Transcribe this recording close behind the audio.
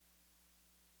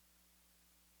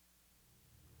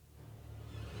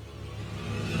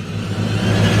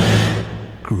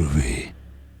groovy.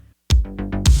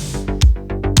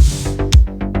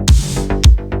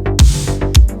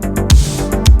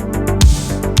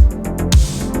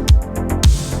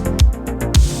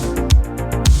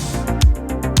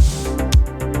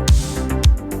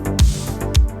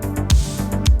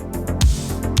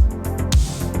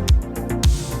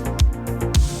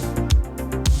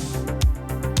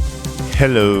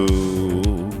 Hello.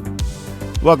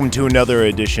 Welcome to another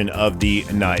edition of the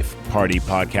Knife Party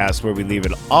Podcast, where we leave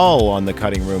it all on the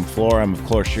cutting room floor. I'm, of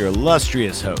course, your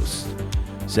illustrious host,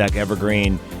 Zach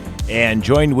Evergreen. And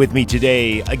joined with me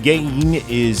today, again,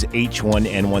 is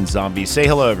H1N1 Zombie. Say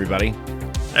hello, everybody.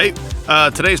 Hey,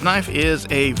 today's knife is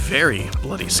a very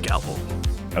bloody scalpel.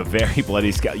 A very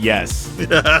bloody scalpel, yes.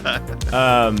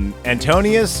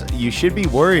 Antonius, you should be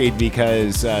worried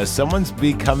because someone's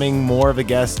becoming more of a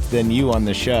guest than you on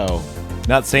the show.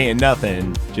 Not saying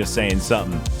nothing, just saying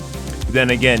something. But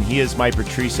then again, he is my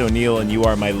Patrice O'Neal and you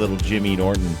are my little Jimmy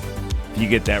Norton, if you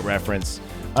get that reference.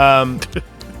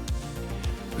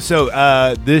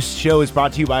 So this show is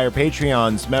brought to you by our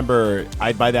Patreons. Remember,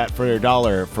 I'd buy that for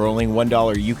 $1. For only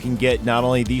 $1, you can get not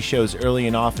only these shows early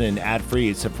and often and ad-free,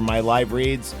 except for my live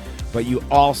reads, but you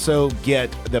also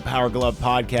get the Power Glove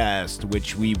podcast,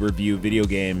 which we review video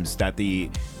games that the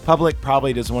public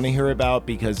probably doesn't want to hear about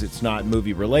because it's not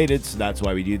movie related, so that's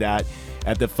why we do that.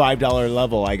 At the $5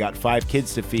 level, I got 5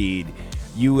 kids to feed.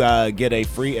 You get a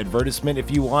free advertisement if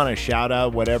you want, a shout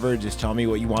out, whatever. Just tell me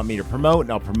what you want me to promote,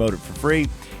 and I'll promote it for free.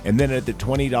 And then at the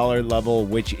 $20 level,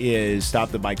 which is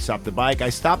Stop the Bike, Stop the Bike, I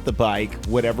stop the bike.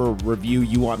 Whatever review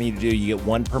you want me to do, you get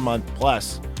one per month.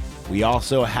 Plus, we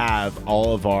also have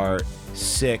all of our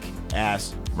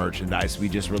sick-ass merchandise. We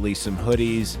just released some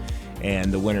hoodies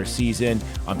and the winter season.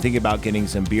 I'm thinking about getting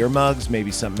some beer mugs, maybe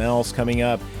something else coming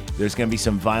up. There's going to be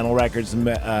some vinyl records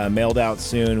mailed out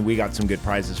soon. We got some good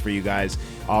prizes for you guys.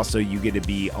 Also, you get to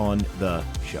be on the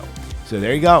show. So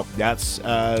there you go. That's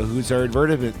who's our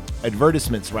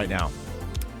advertisements right now.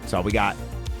 That's all we got.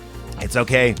 It's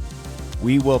okay.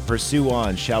 We will pursue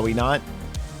on, shall we not?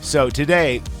 So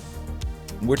today,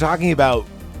 we're talking about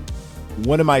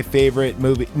one of my favorite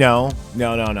movies. No.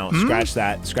 Scratch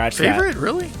that. Favorite?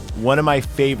 Really? One of my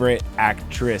favorite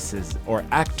actresses or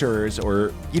actors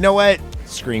or, you know what?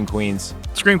 Scream Queens.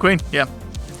 Scream Queen, yeah.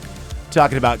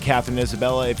 Talking about Kathrin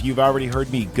Isabell. If you've already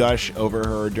heard me gush over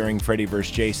her during Freddy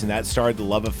vs. Jason, that starred the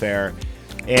love affair.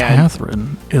 And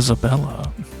Kathrin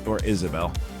Isabella. Or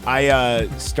Isabel. I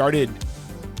started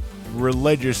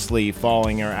religiously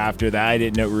following her after that. I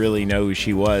didn't really know who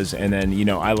she was. And then,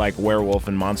 I like werewolf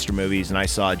and monster movies, and I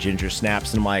saw Ginger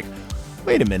Snaps, and I'm like,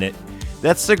 wait a minute.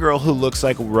 That's the girl who looks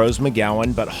like Rose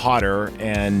McGowan, but hotter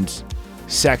and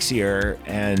sexier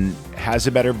and has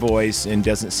a better voice and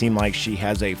doesn't seem like she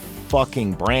has a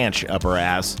fucking branch up her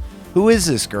ass. Who is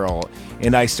this girl?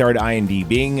 And I started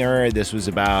IMDbing her. This was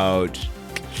about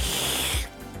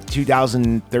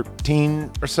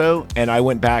 2013 or so, and I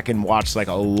went back and watched like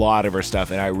a lot of her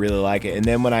stuff, and I really like it. And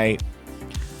then when I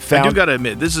do gotta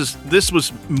admit, this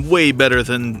was way better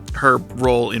than her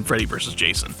role in Freddy vs.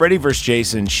 Jason. Freddy vs.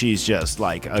 Jason, she's just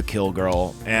like a kill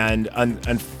girl, and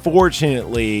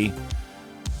unfortunately,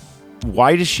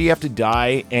 why does she have to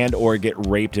die and or get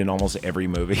raped in almost every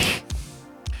movie?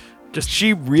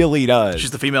 She really does.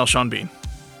 She's the female Sean Bean.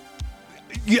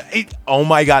 Yeah, oh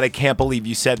my god, I can't believe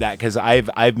you said that, because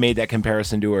I've made that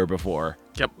comparison to her before.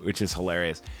 Yep. Which is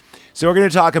hilarious. So we're going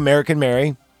to talk American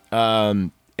Mary,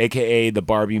 a.k.a. the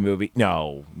Barbie movie.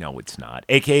 No, it's not.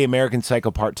 A.k.a. American Psycho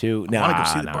Part 2. I want to go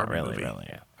see the Barbie movie.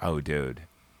 Really. Oh, dude.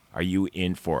 Are you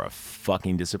in for a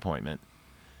fucking disappointment?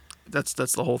 That's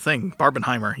the whole thing.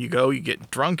 Barbenheimer. You go, you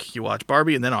get drunk, you watch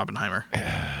Barbie, and then Oppenheimer.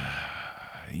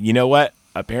 You know what?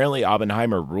 Apparently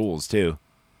Oppenheimer rules, too.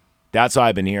 That's what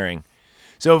I've been hearing.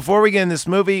 So before we get in this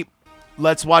movie,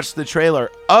 let's watch the trailer.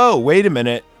 Oh, wait a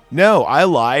minute. No, I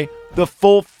lie. The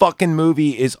full fucking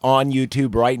movie is on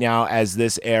YouTube right now as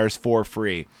this airs for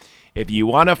free. If you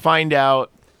want to find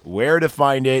out where to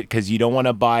find it, because you don't want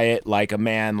to buy it like a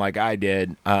man like I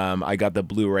did, I got the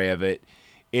Blu-ray of it.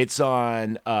 It's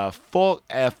on Fulton,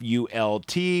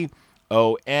 F-U-L-T-O-N-C-S-U-T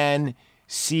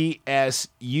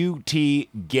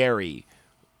Gary.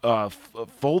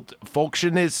 Fulton,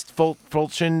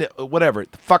 whatever.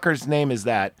 The fucker's name is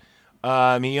that.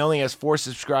 He only has 4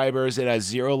 subscribers. It has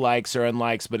 0 likes or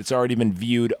unlikes, but it's already been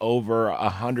viewed over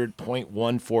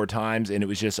 100.14 times, and it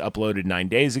was just uploaded 9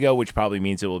 days ago, which probably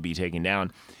means it will be taken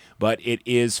down. But it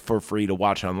is for free to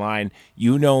watch online.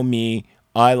 You know me.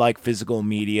 I like physical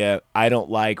media. I don't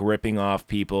like ripping off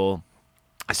people,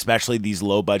 especially these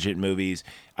low-budget movies.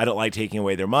 I don't like taking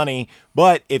away their money.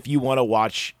 But if you want to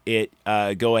watch it,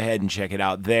 go ahead and check it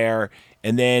out there.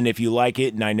 And then if you like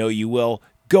it, and I know you will,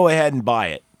 go ahead and buy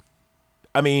it.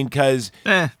 I mean, because...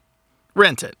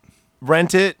 Rent it.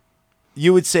 Rent it?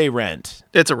 You would say rent.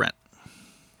 It's a rent.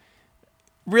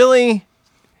 Really?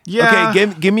 Yeah.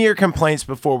 Okay, give me your complaints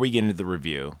before we get into the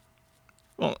review.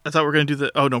 Well, I thought we were going to do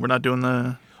the... Oh, no, we're not doing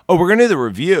the... Oh, we're going to do the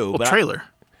review. Well, trailer.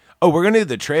 We're going to do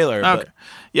the trailer. Okay. But...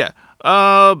 Yeah.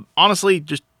 Honestly,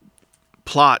 just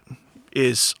plot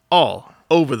is all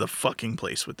over the fucking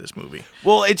place with this movie.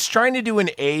 Well, it's trying to do an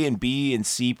A and B and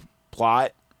C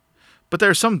plot. But there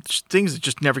are some things that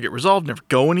just never get resolved, never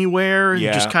go anywhere.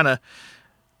 Yeah. Just kind of...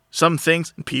 Some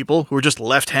things and people who are just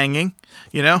left hanging,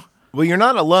 you know? Well, you're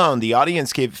not alone. The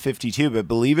audience gave it 52, but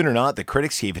believe it or not, the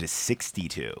critics gave it a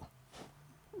 62.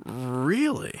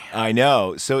 Really? I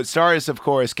know. So it stars, of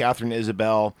course, Kathrin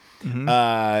Isabell,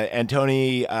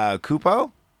 Antoni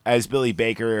Cupo as Billy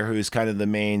Baker, who's kind of the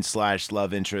main /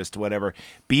 love interest, whatever.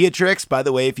 Beatrix, by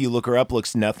the way, if you look her up,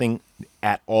 looks nothing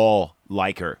at all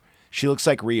like her. She looks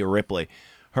like Rhea Ripley.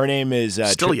 Her name is...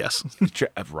 Still yes.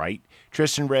 Right.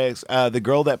 Tristan Riggs. The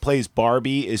girl that plays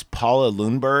Barbie is Paula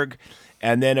Lundberg.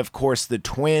 And then, of course, the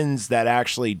twins that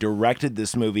actually directed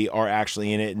this movie are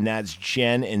actually in it, and that's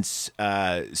Jen and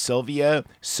Sylvia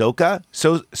Soska,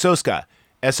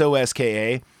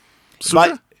 S-O-S-K-A.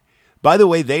 By the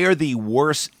way, they are the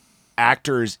worst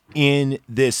actors in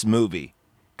this movie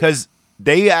because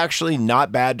they actually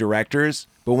not bad directors,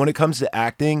 but when it comes to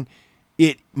acting,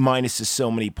 it minuses so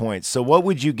many points. So what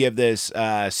would you give this?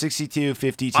 62,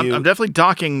 52? I'm definitely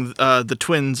docking the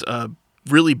twins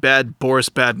really bad Boris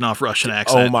Badenoff Russian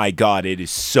accent. Oh my God, it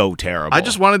is so terrible. I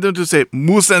just wanted them to say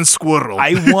moose and squirrel.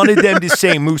 I wanted them to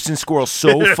say moose and squirrel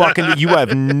so fucking... You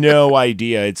have no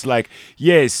idea. It's like,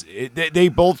 yes, they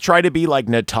both try to be like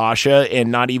Natasha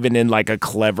and not even in like a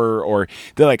clever or...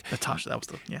 They're like... Natasha, that was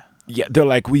the... Yeah. Yeah, they're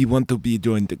like, we want to be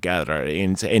doing together.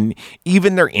 And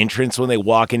even their entrance when they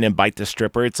walk in and bite the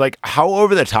stripper, it's like, how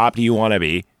over the top do you want to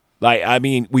be? Like, I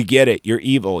mean, we get it. You're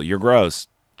evil. You're gross.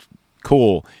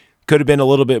 Cool. Could have been a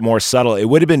little bit more subtle. It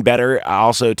would have been better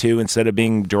also, too, instead of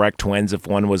being direct twins if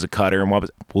one was a cutter and one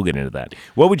was... We'll get into that.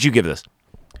 What would you give this?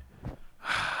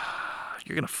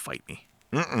 You're going to fight me.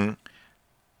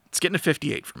 It's getting a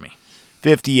 58 for me.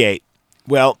 58.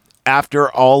 Well, after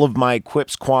all of my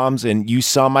quips, qualms, and you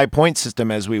saw my point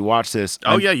system as we watched this.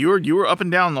 Oh, yeah, you were up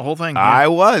and down the whole thing. I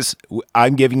was.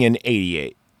 I'm giving an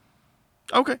 88.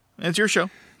 Okay, it's your show.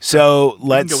 So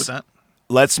let's go with that.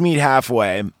 Let's meet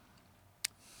halfway.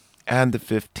 And the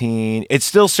 15. It's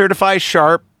still certified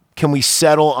sharp. Can we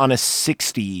settle on a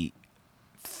 63?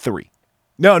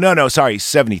 No. Sorry,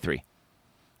 73. I'm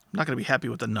not going to be happy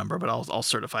with the number, but I'll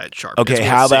certify it sharp. Okay,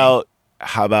 how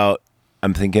about?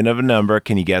 I'm thinking of a number.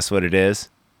 Can you guess what it is?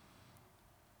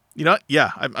 You know what?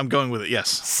 Yeah, I'm going with it. Yes.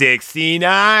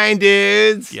 69,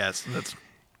 dudes. Yes, that's.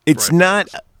 It's right. not.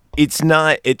 It's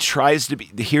not. It tries to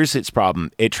be. Here's its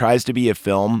problem. It tries to be a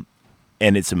film,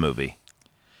 and it's a movie.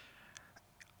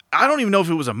 I don't even know if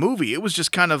it was a movie. It was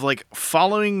just kind of like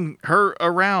following her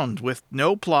around with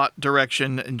no plot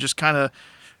direction and just kind of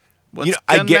what's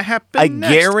gonna happen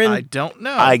next? I don't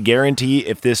know. I guarantee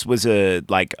if this was a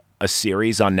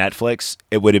series on Netflix,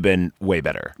 it would have been way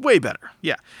better. Way better,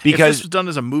 yeah. Because if this was done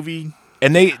as a movie or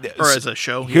as a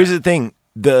show. Here's the thing: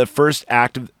 the first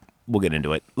act of... We'll get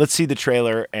into it. Let's see the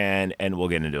trailer and we'll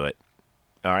get into it.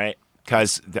 All right,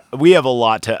 because we have a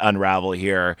lot to unravel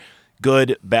here.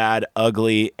 Good, bad,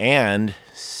 ugly, and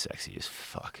sexy as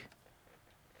fuck.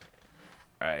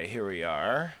 All right, here we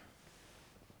are.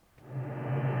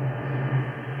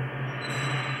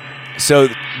 So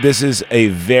this is a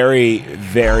very,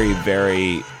 very,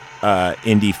 very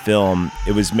indie film.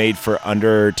 It was made for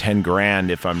under 10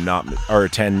 grand, if I'm not, or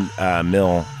 10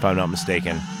 mil, if I'm not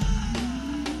mistaken.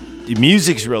 The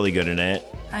music's really good in it.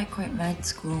 I quit med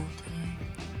school today.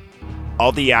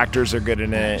 All the actors are good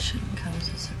in it. Shouldn't come as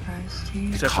a surprise to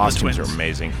you. The costumes are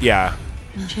amazing. Yeah.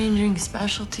 I'm changing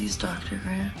specialties, Dr.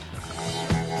 Grant.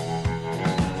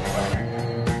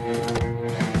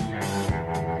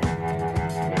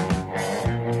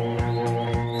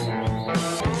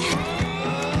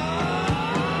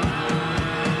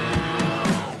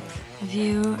 Have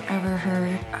you ever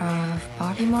heard of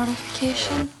body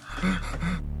modification?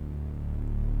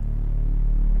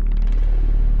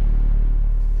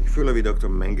 Ich fühle wie Dr.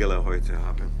 Mengele heute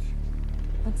Abend.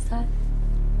 What's that?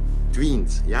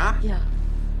 Twins, ja? Yeah.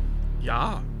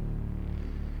 Yeah.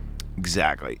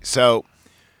 Exactly. So,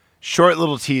 short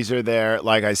little teaser there.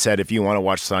 Like I said, if you want to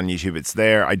watch this on YouTube, it's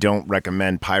there. I don't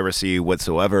recommend piracy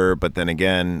whatsoever. But then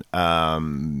again,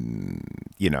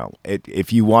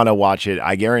 if you want to watch it,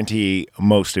 I guarantee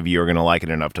most of you are going to like it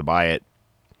enough to buy it.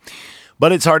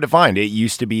 But it's hard to find. It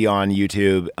used to be on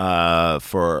YouTube Netflix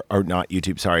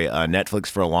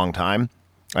for a long time.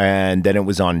 And then it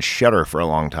was on Shudder for a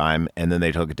long time. And then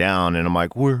they took it down. And I'm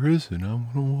like, where is it? I'm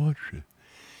going to watch it.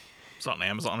 It's on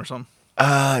Amazon or something?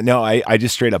 No, I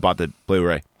just straight up bought the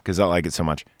Blu-ray because I like it so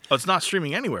much. Oh, it's not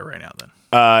streaming anywhere right now then?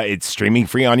 It's streaming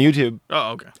free on YouTube.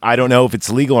 Oh, okay. I don't know if it's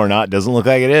legal or not. Doesn't look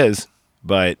like it is.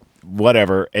 But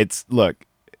whatever. Look.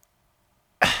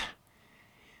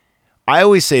 I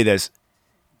always say this.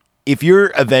 If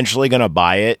you're eventually going to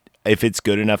buy it, if it's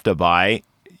good enough to buy,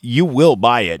 you will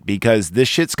buy it because this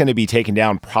shit's going to be taken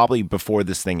down probably before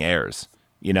this thing airs,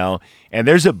 you know? And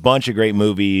there's a bunch of great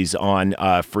movies on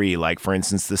free, like, for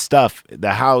instance,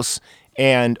 The House,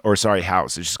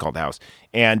 it's just called The House,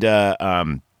 and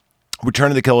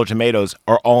Return of the Killer Tomatoes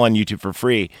are all on YouTube for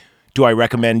free. Do I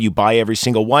recommend you buy every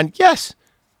single one? Yes.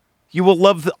 You will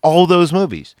love all those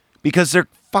movies because they're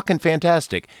fucking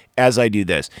fantastic, as I do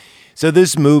this. So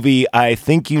this movie, I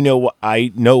think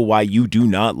I know why you do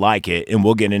not like it, and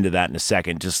we'll get into that in a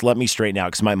second. Just let me straighten out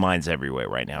because my mind's everywhere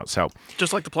right now. So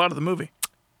just like the plot of the movie.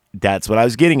 That's what I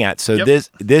was getting at. So yep.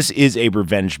 This is a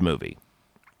revenge movie,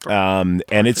 and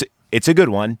it's a good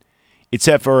one,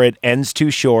 except for it ends too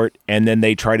short, and then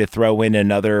they try to throw in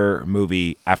another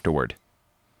movie afterward.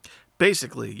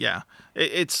 Basically, yeah.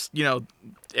 It's,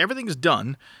 everything's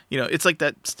done. It's like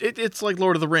that. It's like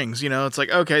Lord of the Rings. It's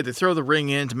like, okay, they throw the ring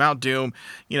into Mount Doom.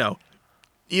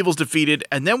 Evil's defeated,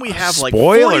 and then we have like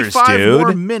spoilers, 45 dude.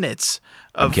 more minutes.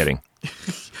 I'm kidding.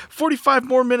 45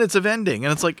 more minutes of ending,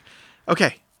 and it's like,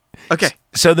 okay.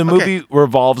 So the movie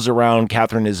revolves around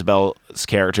Kathrin Isabell's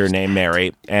character named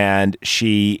Mary, and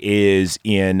she is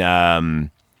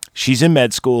she's in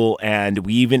med school, and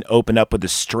we even open up with a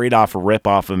straight-off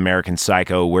rip-off of American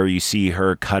Psycho where you see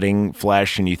her cutting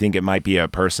flesh, and you think it might be a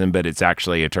person, but it's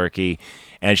actually a turkey,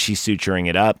 and she's suturing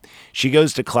it up. She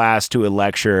goes to class to a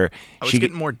lecture. I was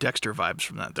getting more Dexter vibes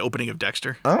from that, the opening of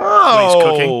Dexter. Oh, when he's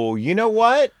cooking. You know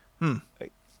what?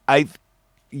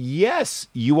 Yes,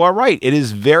 you are right. It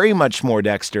is very much more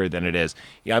Dexter than it is.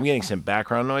 Yeah, I'm getting some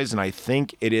background noise, and I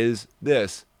think it is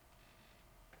this.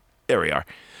 There we are.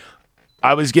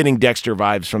 I was getting Dexter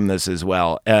vibes from this as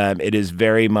well. It is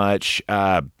very much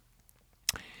like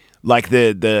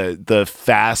the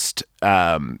fast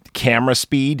camera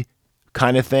speed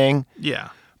kind of thing. Yeah.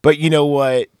 But you know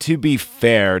what? To be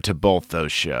fair to both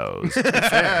those shows.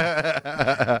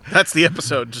 That's the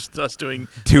episode, just us doing...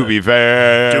 To be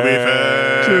fair. To be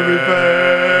fair. To be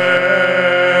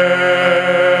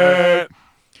fair.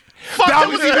 Fuck, that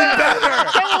was even better.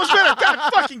 That one was better.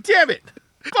 God fucking damn it.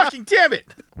 Fucking damn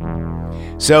it.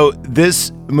 So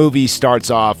this movie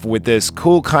starts off with this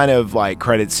cool kind of like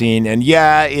credit scene. And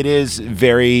yeah, it is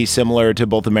very similar to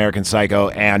both American Psycho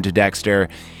and to Dexter.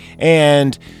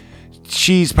 And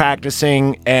she's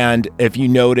practicing, and if you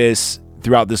notice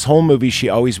throughout this whole movie, she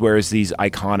always wears these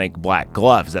iconic black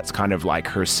gloves. That's kind of like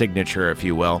her signature, if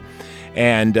you will.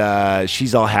 And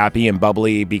she's all happy and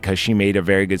bubbly because she made a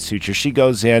very good suture. She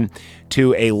goes in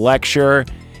to a lecture,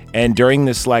 and during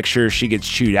this lecture, she gets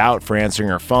chewed out for answering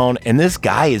her phone. And this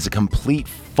guy is a complete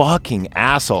fucking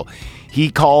asshole. He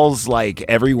calls like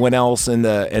everyone else in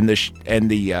the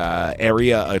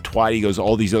area a twat. He goes,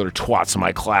 all these other twats in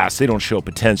my class, they don't show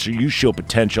potential. You show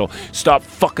potential. Stop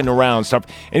fucking around. Stop.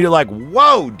 And you're like,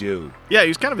 whoa, dude. Yeah, he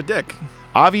was kind of a dick.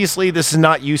 Obviously, this is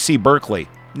not UC Berkeley.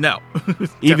 No.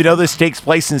 Even though this takes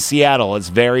place in Seattle, it's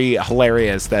very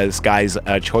hilarious that this guy's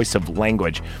choice of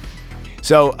language.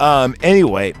 So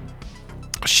anyway,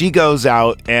 she goes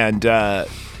out and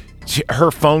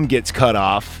her phone gets cut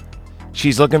off.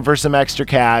 She's looking for some extra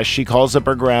cash. She calls up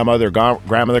her grandmother.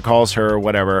 Grandmother calls her,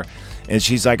 whatever. And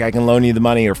she's like, I can loan you the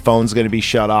money. Her phone's going to be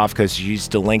shut off because she's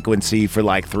delinquency for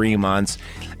like 3 months.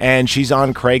 And she's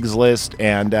on Craigslist.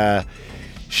 And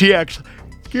she actually,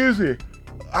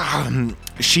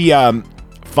 she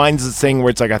finds this thing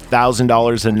where it's like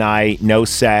 $1,000 a night, no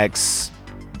sex,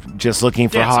 just looking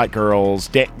for hot girls.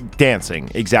 Dancing,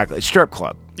 exactly. Strip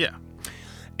club. Yeah.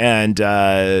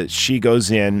 And she goes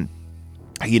in.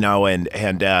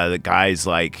 And the guy's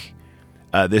like,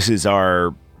 this is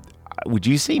our, would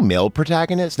you say male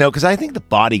protagonist? No, because I think the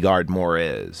bodyguard more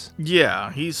is.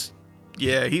 Yeah, he's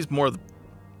more,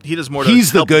 he does more to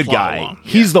he's the help good the plot guy. along.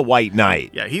 He's the white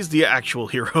knight. Yeah, he's the actual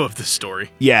hero of the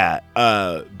story. Yeah,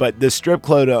 but the strip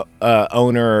club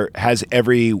owner has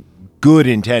every good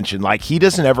intention. Like, he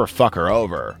doesn't ever fuck her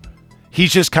over.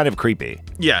 He's just kind of creepy.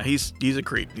 Yeah, he's a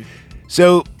creep.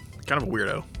 So kind of a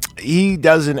weirdo. He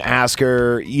doesn't ask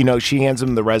her, she hands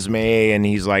him the resume, and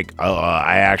he's like,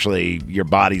 your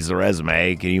body's the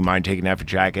resume. Can you mind taking off your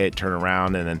jacket, turn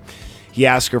around? And then he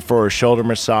asks her for a shoulder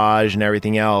massage and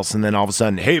everything else. And then all of a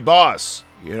sudden, hey, boss,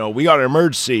 we got an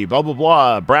emergency, blah, blah,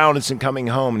 blah. Brown isn't coming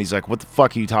home. And he's like, what the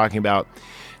fuck are you talking about?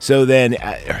 So then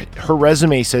her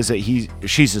resume says that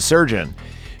she's a surgeon.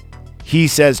 He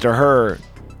says to her,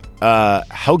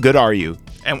 how good are you?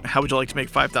 And how would you like to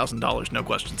make $5,000? No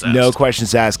questions asked. No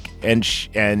questions asked. And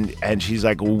she's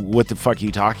like, what the fuck are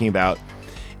you talking about?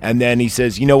 And then he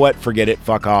says, you know what? Forget it.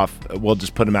 Fuck off. We'll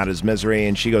just put him out of his misery.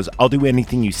 And she goes, I'll do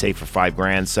anything you say for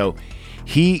 $5,000. So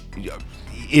he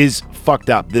is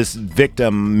fucked up. This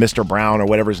victim, Mr. Brown or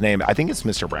whatever his name. I think it's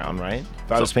Mr. Brown, right?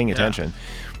 If I was paying attention.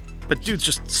 But dude's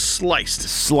just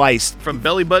sliced. From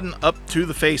belly button up to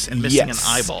the face and missing an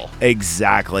eyeball.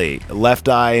 Exactly. Left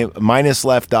eye, minus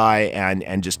left eye,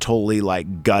 and just totally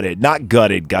like gutted. Not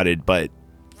gutted, but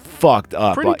fucked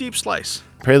up. Pretty deep slice.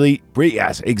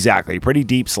 Yes, exactly. Pretty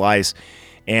deep slice.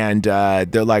 And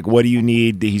they're like, what do you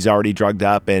need? He's already drugged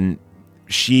up. And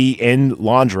she, in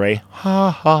lingerie,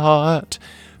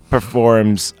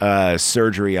 performs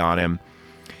surgery on him.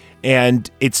 And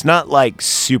it's not like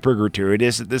super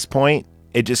gratuitous at this point.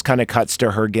 It just kind of cuts to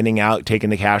her getting out,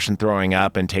 taking the cash and throwing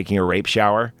up and taking a rape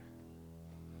shower.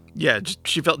 Yeah,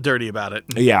 she felt dirty about it.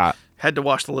 Yeah. Had to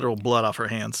wash the literal blood off her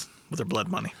hands with her blood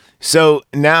money. So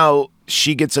now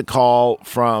she gets a call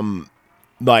from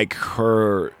like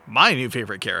my new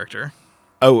favorite character.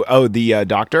 Oh, the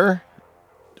doctor?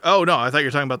 Oh, no, I thought you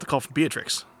were talking about the call from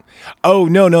Beatrix. Oh,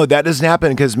 no, that doesn't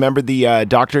happen because remember the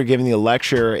doctor giving the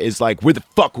lecture is like, where the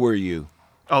fuck were you?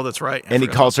 Oh, that's right. And he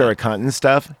calls her a cunt and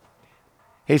stuff.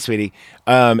 Hey, sweetie.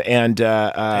 Hey,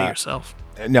 yourself.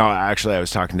 No, actually, I was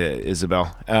talking to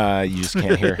Isabel. You just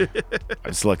can't hear. I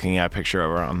was looking at a picture of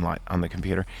her on the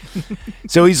computer.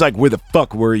 So he's like, where the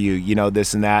fuck were you?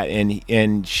 This and that.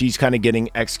 And she's kind of getting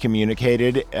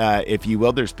excommunicated, if you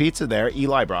will. There's pizza there.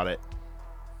 Eli brought it.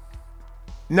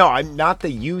 No, I'm not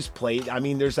the used plate. I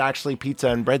mean, there's actually pizza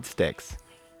and breadsticks.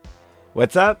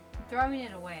 What's up? Throwing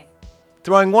it away.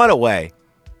 Throwing what away?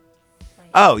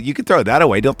 Oh, you could throw that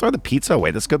away. Don't throw the pizza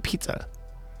away. Let's go pizza.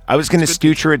 I was going to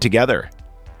stoocher it together.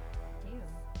 Ew.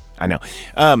 I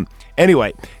know.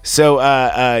 Anyway,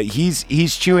 so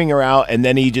he's chewing her out, and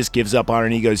then he just gives up on her,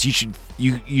 and he goes,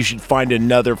 "You should find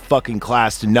another fucking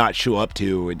class to not show up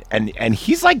to," and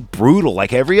he's like brutal,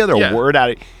 like every other word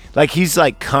out of. Like, he's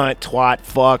like, cunt, twat,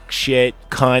 fuck, shit,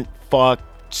 cunt, fuck,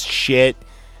 shit.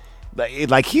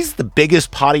 Like he's the biggest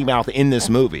potty mouth in this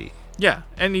movie. Yeah,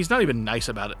 and he's not even nice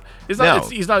about it. He's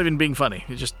not even being funny.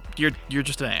 It's just, you're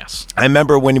just an ass. I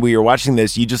remember when we were watching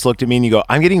this, you just looked at me and you go,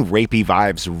 I'm getting rapey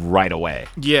vibes right away.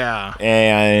 Yeah.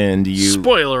 And you...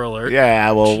 Spoiler alert.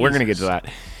 Yeah, well, we're going to get to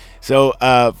that. So,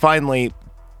 finally...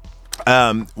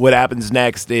 what happens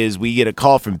next is we get a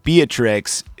call from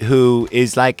Beatrix, who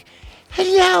is like,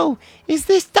 hello, is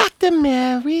this Dr.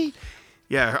 Mary?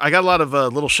 Yeah, I got a lot of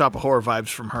Little Shop of Horror vibes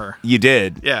from her. You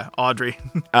did? Yeah, Audrey.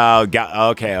 Oh,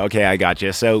 okay, I got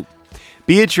you. So,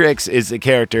 Beatrix is a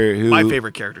character who... My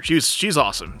favorite character. She's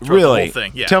awesome. Really? The whole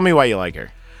thing. Yeah. Tell me why you like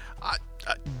her.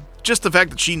 Just the fact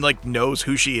that she knows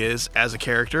who she is as a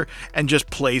character and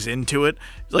just plays into it.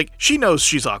 Like, she knows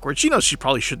she's awkward. She knows she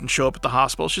probably shouldn't show up at the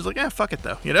hospital. She's like, fuck it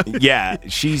though, Yeah,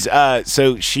 she's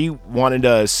so she wanted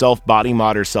to self-body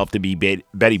mod herself to be Betty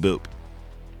Boop.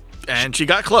 And she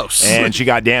got close. And she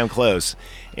got damn close.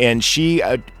 And she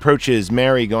approaches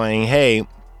Mary going, hey,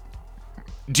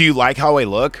 do you like how I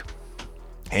look?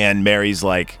 And Mary's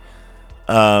like,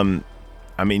 I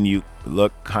mean, you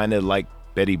look kind of like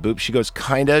Betty Boop. She goes,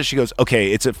 kinda. She goes,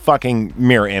 okay, it's a fucking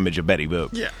mirror image of Betty Boop.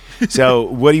 Yeah. So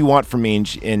what do you want from me?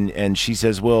 And she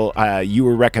says, well, you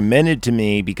were recommended to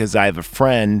me because I have a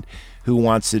friend who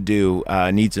wants to do,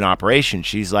 needs an operation.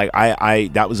 She's like, I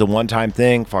that was a one-time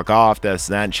thing. Fuck off, this,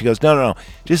 that. And she goes, no.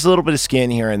 Just a little bit of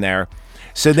skin here and there.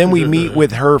 So then we meet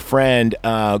with her friend.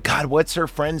 God, what's her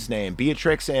friend's name?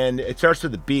 Beatrix, and it starts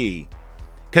with a B.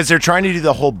 Because they're trying to do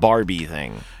the whole Barbie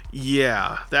thing.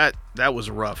 Yeah, that was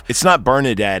rough. It's not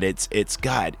Bernadette. It's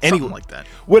God. Something like that.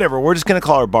 Whatever. We're just gonna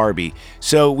call her Barbie.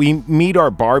 So we meet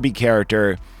our Barbie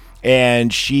character,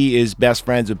 and she is best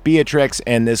friends with Beatrix,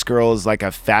 and this girl is like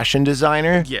a fashion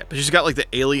designer. Yeah, but she's got like the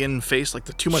alien face, like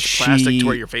the too much plastic to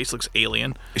where your face looks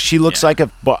alien. She looks like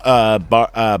if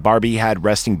Barbie had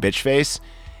resting bitch face,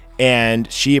 and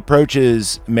she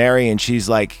approaches Mary, and she's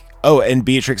like, oh, and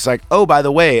Beatrix is like, oh, by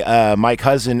the way, my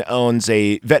cousin owns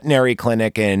a veterinary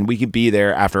clinic, and we could be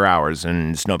there after hours,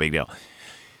 and it's no big deal.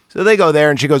 So they go there,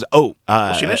 and she goes, oh.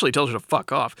 She initially tells her to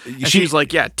fuck off. And she's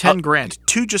like, yeah, 10 grand.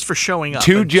 2 just for showing up.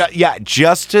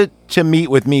 Just to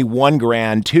meet with me, 1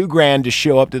 grand, 2 grand to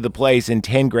show up to the place, and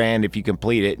 10 grand if you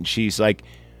complete it. And she's like,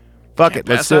 fuck it,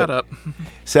 let's do it. Up.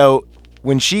 So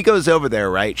when she goes over there,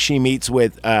 right, she meets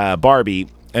with Barbie,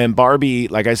 and Barbie,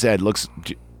 like I said, looks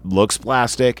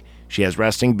plastic. She has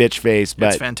resting bitch face, but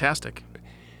it's fantastic.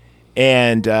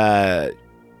 And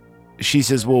she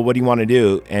says, well, what do you want to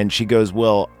do? And she goes,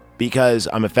 well, because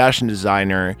I'm a fashion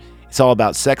designer, it's all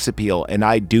about sex appeal, and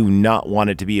I do not want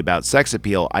it to be about sex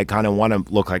appeal. I kind of want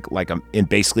to look like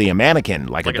basically a mannequin,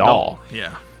 like a doll.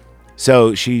 Yeah.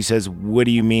 So she says, what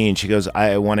do you mean? She goes,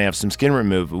 I want to have some skin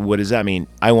removed. What does that mean?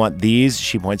 I want these,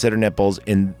 she points at her nipples,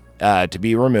 and to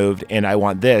be removed, and I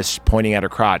want this, pointing at her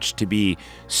crotch, to be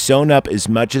sewn up as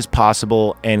much as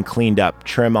possible and cleaned up.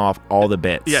 Trim off all the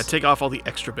bits. Yeah, take off all the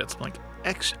extra bits. I'm like,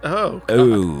 oh, God.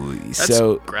 Ooh, that's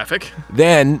so graphic.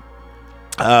 Then,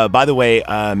 by the way,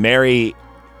 Mary,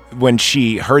 when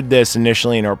she heard this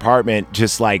initially in her apartment,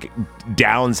 just like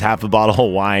downs half a bottle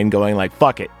of wine, going like,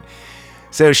 fuck it.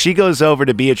 So she goes over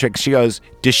to Beatrix. She goes,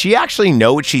 does she actually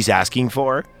know what she's asking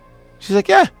for? She's like,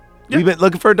 yeah. We've been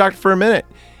looking for a doctor for a minute.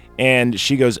 And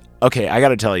she goes, okay, I got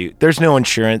to tell you, there's no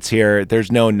insurance here.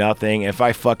 There's no nothing. If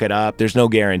I fuck it up, there's no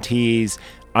guarantees.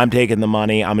 I'm taking the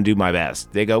money. I'm going to do my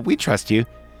best. They go, we trust you.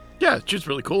 Yeah, she's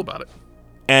really cool about it.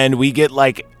 And we get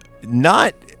like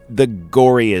not the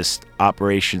goriest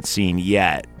operation scene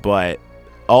yet, but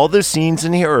all the scenes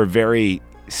in here are very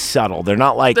subtle. They're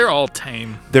not like... They're all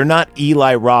tame. They're not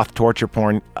Eli Roth torture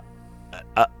porn.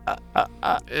 That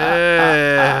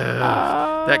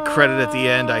credit at the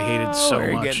end I hated so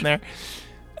We're much. Getting there.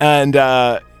 And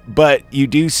but you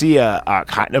do see a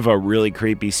kind of a really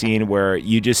creepy scene where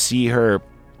you just see her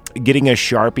getting a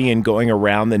Sharpie and going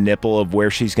around the nipple of where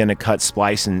she's going to cut,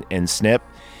 splice, and snip.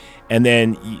 And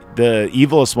then the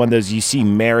evilest one does, you see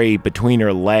Mary between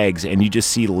her legs, and you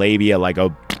just see labia like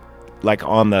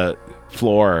on the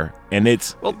floor. And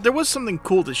it's... Well, there was something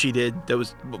cool that she did that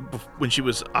was when she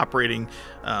was operating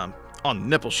on the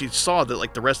nipple. She saw that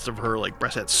like the rest of her like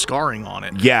breast had scarring on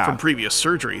it from previous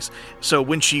surgeries. So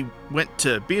when she went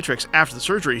to Beatrix after the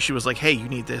surgery, she was like, hey, you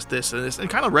need this, this, and this, and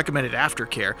kind of recommended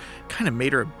aftercare. Kind of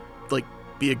made her like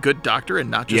be a good doctor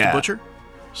and not just a butcher.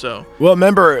 So, well,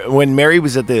 remember when Mary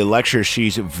was at the lecture,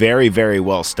 she's very, very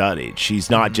well studied. She's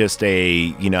not just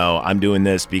I'm doing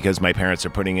this because my parents are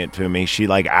putting it to me. She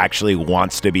like actually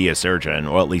wants to be a surgeon,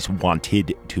 or at least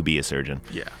wanted to be a surgeon.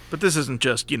 Yeah. But this isn't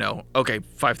just, okay,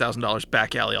 $5,000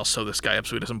 back alley, I'll sew this guy up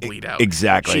so he doesn't bleed out.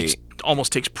 Exactly. She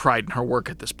almost takes pride in her work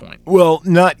at this point. Well,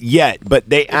 not yet, but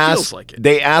they ask like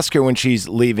her when she's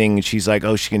leaving, she's like,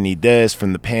 oh, she's going to need this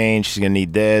from the pain. She's going to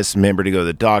need this. Remember to go to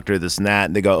the doctor, this and that.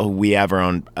 And they go, oh, we have our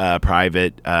own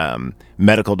private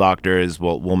medical doctors.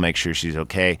 We'll make sure she's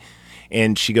okay.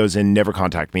 And she goes in, never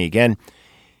contact me again.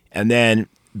 And then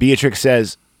Beatrix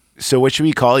says, so what should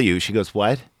we call you? She goes,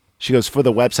 what? She goes, for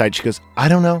the website. She goes, I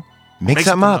don't know. Make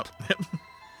something up.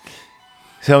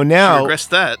 So now, she regrets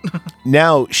that.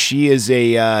 Now she is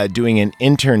doing an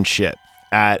internship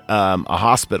at a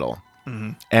hospital.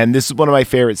 Mm-hmm. And this is one of my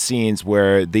favorite scenes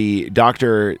where the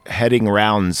doctor heading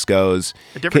rounds goes...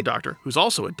 A different doctor who's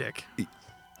also a dick.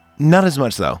 Not as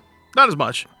much, though. Not as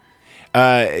much.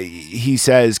 He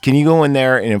says, can you go in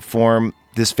there and inform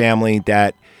this family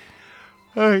that...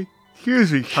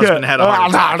 excuse me. Husband had a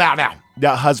heart attack. No.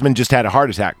 The husband just had a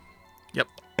heart attack. Yep.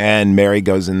 And Mary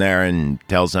goes in there and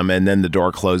tells them, and then the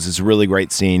door closes. A really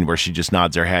great scene where she just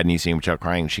nods her head and you see him without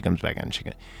crying. She comes back in.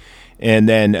 And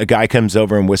then a guy comes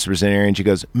over and whispers in her ear, and she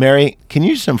goes, Mary, can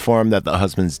you just inform that the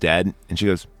husband's dead? And she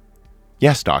goes,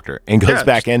 yes, doctor. And goes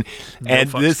back in. And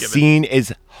this scene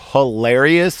is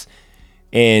hilarious.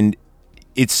 And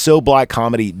it's so black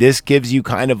comedy. This gives you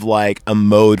kind of like a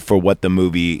mode for what the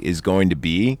movie is going to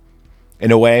be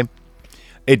in a way.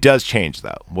 It does change,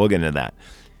 though. We'll get into that.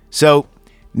 So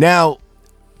now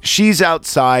she's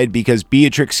outside because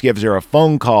Beatrix gives her a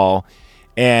phone call,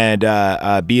 and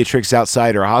Beatrix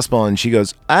outside her hospital, and she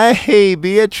goes, hey,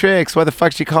 Beatrix, why the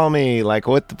fuck did you call me? Like,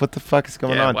 what the fuck is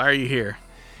going on? Why are you here?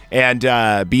 And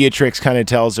Beatrix kind of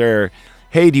tells her,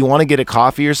 hey, do you want to get a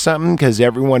coffee or something? Because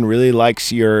everyone really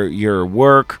likes your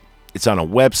work. It's on a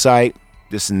website,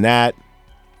 this and that.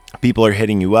 People are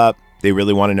hitting you up. They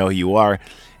really want to know who you are.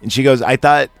 And she goes, I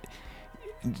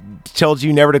told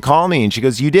you never to call me. And she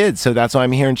goes, you did. So that's why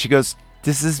I'm here. And she goes,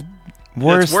 this is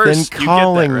worse than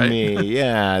calling me.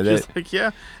 Yeah. She's like, yeah,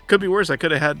 could be worse. I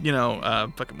could have had,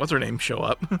 fucking, what's her name, show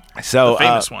up. So the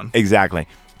famous one. Exactly.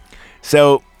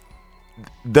 So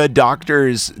the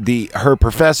doctors, her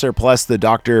professor plus the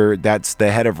doctor that's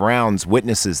the head of rounds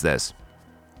witnesses this.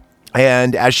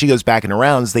 And as she goes back in the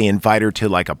rounds, they invite her to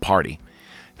like a party.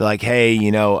 They're like, hey,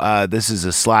 this is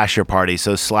a slasher party.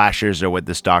 So slashers are what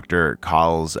this doctor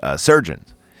calls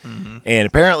surgeons. Mm-hmm. And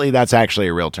apparently that's actually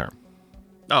a real term.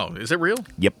 Oh, is it real?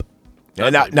 Yep.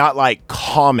 Not like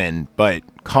common, but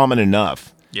common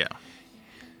enough. Yeah.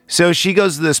 So she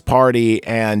goes to this party,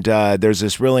 and there's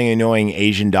this really annoying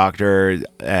Asian doctor,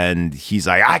 and he's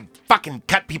like, I fucking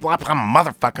cut people up, I'm a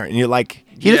motherfucker. And you're like,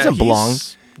 he doesn't belong.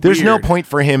 There's no point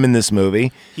for him in this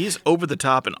movie. He's over the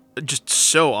top and just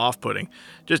so off-putting.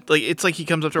 Just like it's like he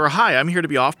comes up to her, hi, I'm here to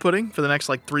be off-putting for the next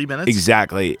 3 minutes.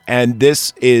 Exactly. And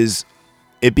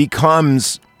it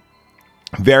becomes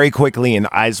very quickly an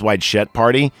Eyes Wide Shut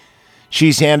party.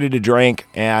 She's handed a drink,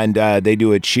 and they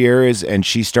do a cheers, and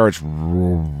she starts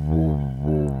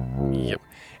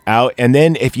out. And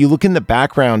then if you look in the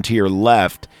background to your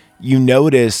left, you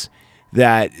notice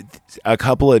that a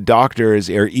couple of doctors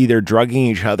are either drugging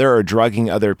each other or drugging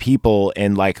other people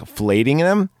and flating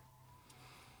them.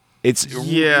 It's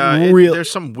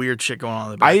there's some weird shit going on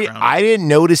in the background. I didn't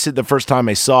notice it the first time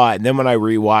I saw it, and then when I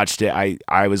rewatched it,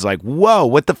 I was like, whoa,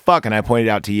 what the fuck? And I pointed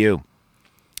out to you.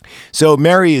 So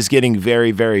Mary is getting very,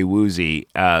 very woozy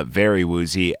as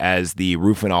the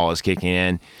Rufinol is kicking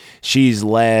in. She's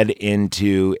led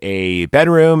into a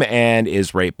bedroom and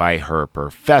is raped by her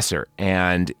professor.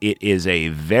 And it is a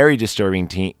very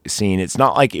disturbing scene. It's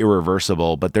not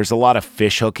irreversible, but there's a lot of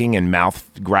fish hooking and mouth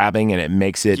grabbing, and it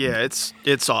makes it... Yeah,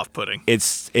 it's off-putting.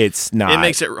 It's not... It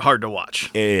makes it hard to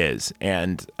watch. It is.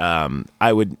 And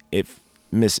I would, if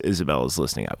Miss Isabel is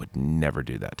listening, I would never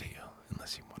do that to you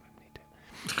unless you wanted me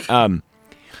to.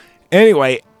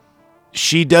 Anyway,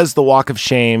 she does the walk of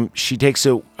shame. She takes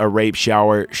a rape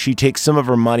shower. She takes some of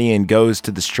her money and goes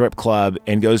to the strip club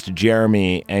and goes to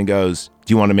Jeremy and goes,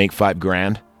 do you want to make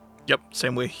 $5,000? Yep,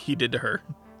 same way he did to her.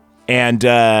 And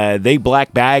they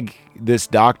black bag this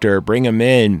doctor, bring him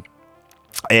in,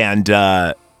 and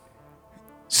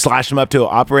slash him up to an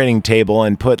operating table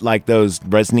and put those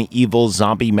Resident Evil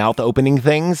zombie mouth opening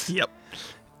things. Yep.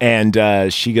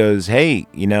 And she goes, hey,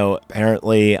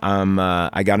 apparently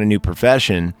I got a new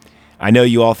profession. I know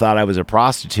you all thought I was a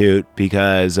prostitute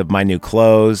because of my new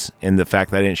clothes and the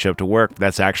fact that I didn't show up to work. But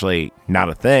that's actually not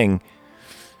a thing.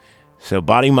 So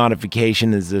body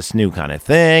modification is this new kind of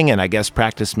thing. And I guess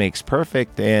practice makes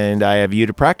perfect. And I have you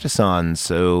to practice on.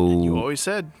 So you always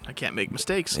said I can't make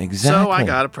mistakes. Exactly. So I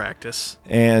got to practice.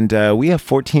 And we have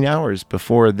 14 hours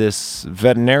before this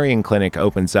veterinarian clinic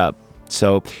opens up.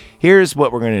 So here's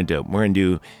what we're going to do. We're going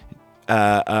to do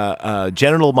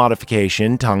genital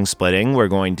modification, tongue splitting. We're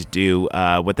going to do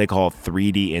what they call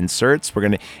 3D inserts.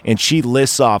 And she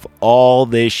lists off all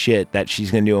this shit that she's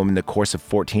going to do in the course of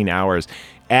 14 hours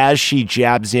as she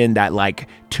jabs in that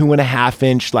 2.5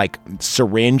 inch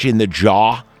syringe in the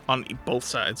jaw on both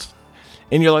sides.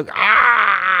 And you're like,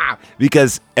 ah,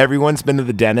 because everyone's been to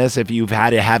the dentist. If you've had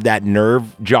to have that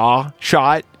nerve jaw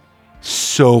shot,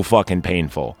 so fucking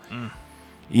painful.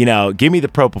 Give me the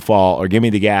propofol or give me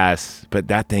the gas, but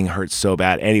that thing hurts so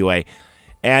bad. Anyway,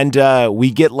 and we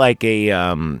get a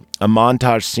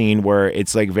montage scene where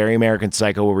it's very American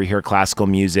Psycho, where we hear classical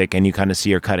music and you kind of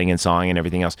see her cutting and sawing and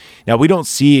everything else. Now, we don't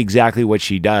see exactly what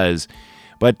she does,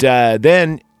 but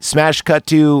then smash cut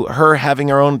to her having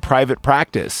her own private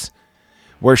practice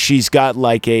where she's got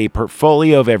a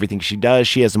portfolio of everything she does.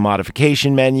 She has a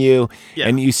modification menu,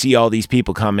 and you see all these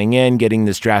people coming in, getting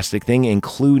this drastic thing,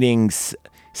 including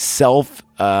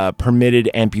self-permitted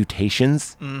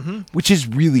amputations, which is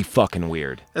really fucking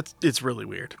weird. It's really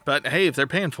weird. But hey, if they're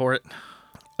paying for it.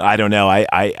 I don't know.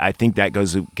 I think that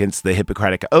goes against the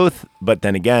Hippocratic Oath, but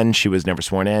then again, she was never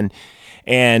sworn in.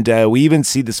 And we even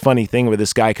see this funny thing where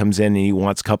this guy comes in and he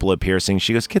wants a couple of piercings.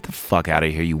 She goes, get the fuck out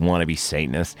of here, you wannabe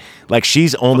Satanist.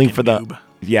 She's only fucking for the... noob.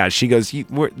 Yeah, she goes,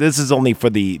 this is only for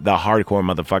the hardcore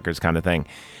motherfuckers kind of thing.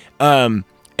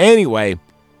 Anyway...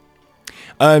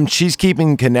 she's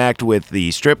keeping connect with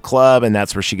the strip club, and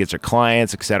that's where she gets her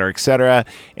clients, et cetera,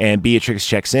 and Beatrix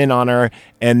checks in on her.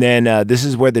 And then this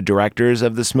is where the directors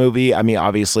of this movie,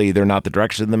 obviously they're not the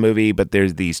directors of the movie, but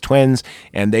there's these twins,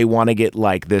 and they want to get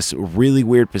this really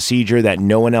weird procedure that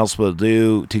no one else will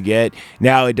do to get.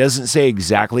 Now, it doesn't say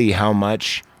exactly how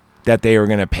much that they are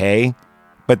going to pay,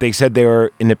 but they said they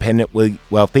were independently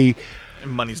wealthy.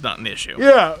 Money's not an issue.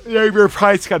 Yeah, your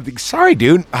price got to think. Sorry,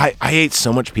 dude. I ate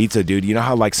so much pizza, dude. You know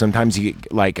how sometimes you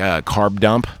get a carb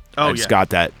dump? Oh, I just got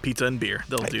that. Pizza and beer.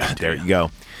 They'll do it. There you go.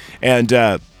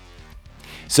 And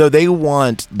so they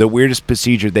want the weirdest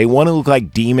procedure. They want to look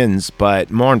like demons, but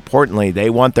more importantly,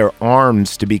 they want their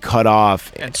arms to be cut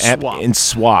off and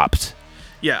swapped.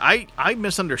 Yeah, I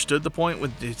misunderstood the point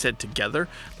when they said together.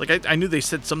 I knew they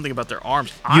said something about their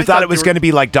arms. You thought it was going to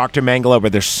be like Dr. Mengele, where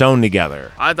they're sewn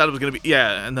together. I thought it was going to be,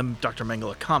 and then Dr.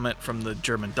 Mengele comment from the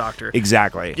German doctor.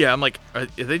 Exactly. Yeah, I'm like, are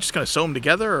they just going to sew them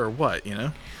together or what,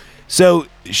 So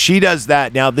she does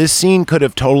that. Now, this scene could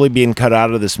have totally been cut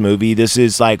out of this movie. This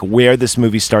is like where this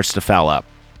movie starts to foul up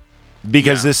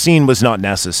because this scene was not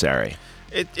necessary.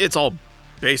 It's all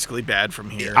basically bad from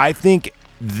here. I think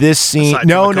this scene.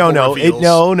 No.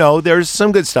 There's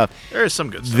some good stuff. There is some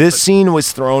good stuff. This scene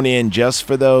was thrown in just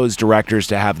for those directors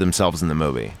to have themselves in the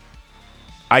movie.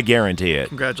 I guarantee it.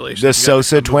 Congratulations. The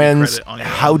Sosa twins.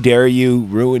 How dare you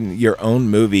ruin your own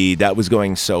movie that was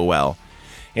going so well?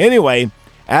 Anyway,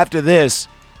 after this,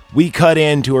 we cut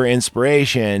into her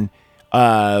inspiration.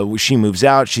 She moves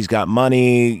out. She's got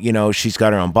money. You know, she's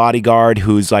got her own bodyguard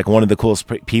who's like one of the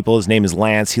coolest people. His name is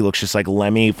Lance. He looks just like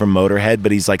Lemmy from Motorhead,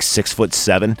 but he's like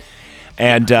 6'7",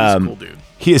 and he's a cool dude.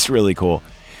 He is really cool.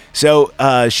 So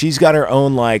she's got her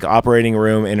own like operating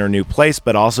room in her new place,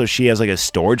 but also she has like a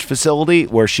storage facility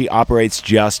where she operates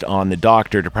just on the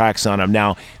doctor to practice on him.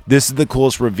 Now, this is the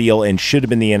coolest reveal and should have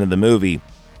been the end of the movie.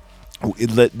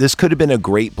 This could have been a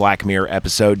great Black Mirror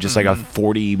episode, just like a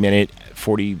 47-minute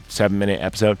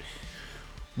episode.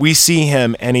 We see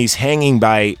him and he's hanging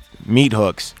by meat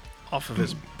hooks. Off of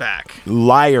his back.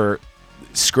 Lyre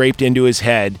scraped into his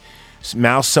head.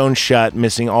 Mouth sewn shut,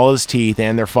 missing all his teeth,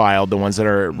 and they're filed, the ones that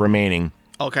are remaining.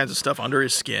 All kinds of stuff under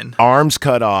his skin. Arms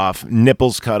cut off,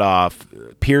 nipples cut off,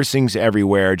 piercings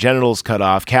everywhere, genitals cut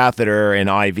off, catheter and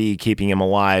IV keeping him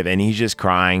alive, and he's just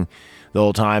crying the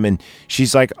whole time. And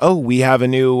she's like, "Oh,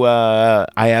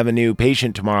 I have a new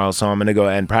patient tomorrow, so I'm going to go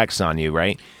ahead and practice on you,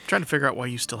 right?" I'm trying to figure out why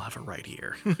you still have it right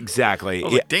here. Exactly.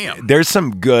 Like, damn. There's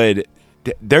some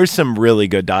really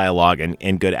good dialogue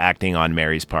and good acting on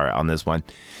Mary's part on this one.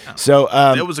 So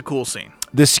that was a cool scene.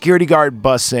 The security guard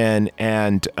busts in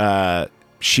and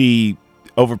she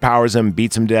overpowers him,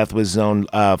 beats him to death with his own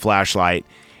flashlight.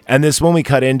 And this one we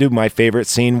cut into my favorite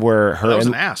scene where her. That was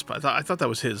an asp. I thought that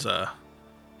was his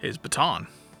baton.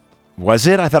 Was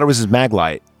it? I thought it was his mag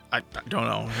light. I don't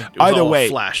know. It was Either all way,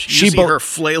 flash. You see her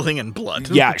flailing in blood.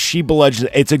 Yeah, she bludgeons.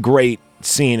 It's a great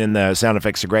scene, and the sound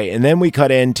effects are great. And then we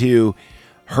cut into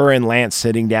her and Lance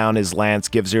sitting down as Lance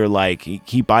gives her like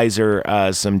he buys her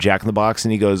some Jack in the Box,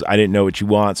 and he goes, "I didn't know what you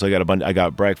want, so I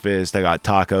got breakfast, I got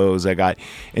tacos,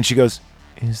 and she goes,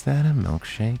 "Is that a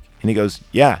milkshake?" And he goes,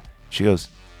 "Yeah." She goes,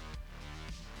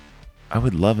 "I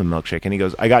would love a milkshake." And he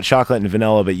goes, "I got chocolate and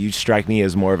vanilla, but you strike me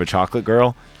as more of a chocolate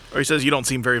girl." Or he says, "You don't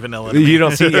seem very vanilla to me." You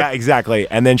don't see, yeah, exactly.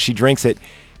 And then she drinks it.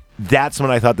 That's when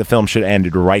I thought the film should have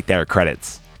ended right there,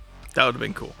 credits. That would have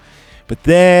been cool. But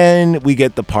then we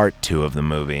get the part 2 of the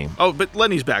movie. Oh, but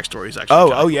Lenny's backstory is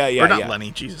actually yeah. Or not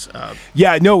Lenny, Jesus.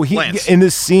 Lance. In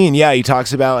this scene, he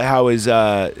talks about how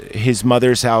his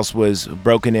mother's house was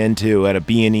broken into at a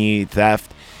B&E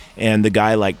theft, and the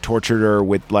guy like tortured her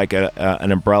with like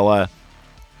an umbrella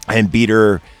and beat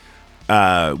her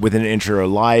within an inch of her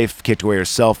life, kicked away her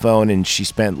cell phone, and she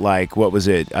spent like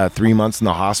 3 months in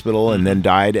the hospital and then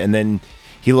died. And then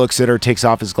he looks at her, takes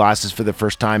off his glasses for the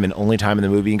first time and only time in the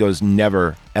movie, and goes,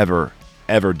 "Never, ever,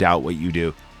 ever doubt what you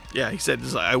do." Yeah, he said,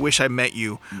 "I wish I met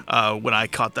you when I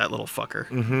caught that little fucker."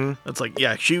 Mm-hmm. It's like,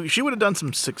 yeah, she would have done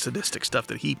some sadistic stuff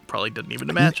that he probably didn't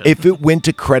even imagine. If it went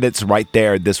to credits right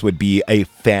there, this would be a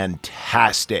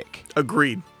fantastic.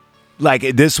 Agreed. Like,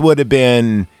 this would have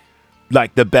been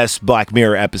like the best Black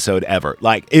Mirror episode ever.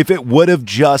 Like, if it would have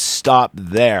just stopped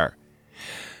there.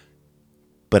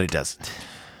 But it doesn't.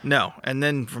 No, and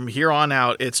then from here on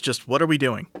out, it's just, what are we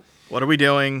doing? What are we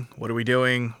doing? What are we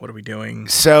doing? What are we doing?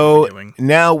 So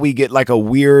now we get like a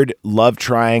weird love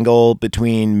triangle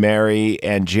between Mary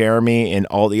and Jeremy and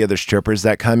all the other strippers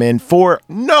that come in for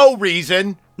no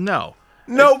reason.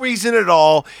 No reason at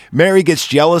all. Mary gets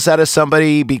jealous out of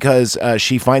somebody because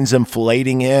she finds him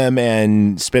filleting him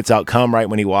and spits out cum right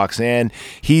when he walks in.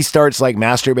 He starts like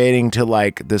masturbating to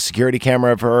like the security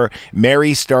camera of her.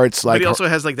 Mary starts like. But he also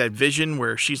has like that vision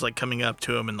where she's like coming up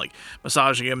to him and like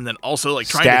massaging him and then also like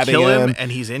trying to kill him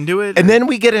and he's into it. And then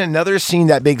we get another scene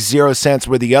that makes zero sense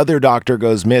where the other doctor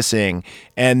goes missing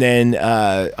and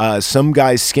then some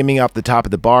guy's skimming off the top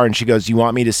of the bar and she goes, "You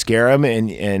want me to scare him?"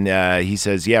 And he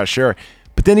says, "Yeah, sure."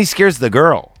 But then he scares the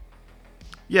girl.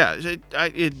 Yeah,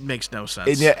 it makes no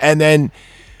sense. And then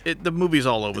the movie's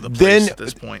all over the place at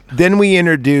this point. Then we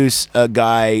introduce a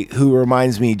guy who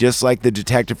reminds me just like the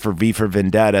detective for V for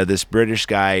Vendetta, this British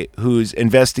guy who's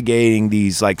investigating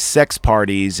these like sex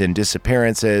parties and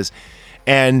disappearances.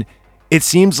 And it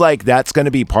seems like that's going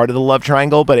to be part of the love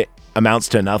triangle, but it amounts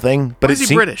to nothing. But Why is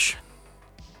he British?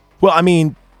 Well, I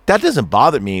mean, that doesn't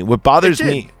bother me. What bothers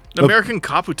me... An American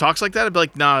cop who talks like that, I'd be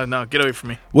like, no, get away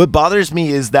from me. What bothers me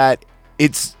is that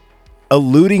it's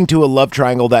alluding to a love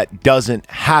triangle that doesn't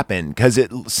happen because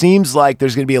it seems like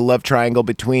there's going to be a love triangle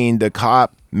between the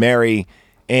cop, Mary,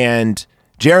 and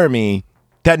Jeremy,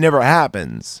 That never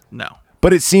happens. No.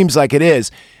 But it seems like it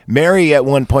is. Mary, at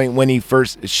one point when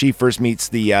she first meets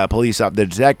the the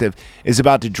detective, is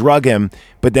about to drug him.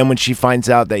 But then when she finds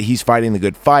out that he's fighting the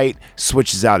good fight,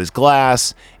 switches out his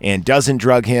glass and doesn't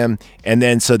drug him. And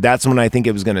then so that's when I think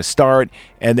it was going to start.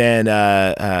 And then,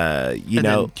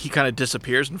 then he kind of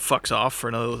disappears and fucks off for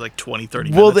another like 20, 30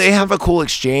 minutes. Well, they have a cool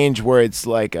exchange where it's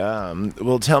like,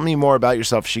 well, tell me more about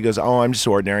yourself. She goes, oh, I'm just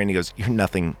ordinary. And he goes, you're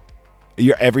nothing.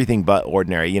 You're everything but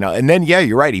ordinary, And then, yeah,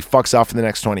 you're right. He fucks off for the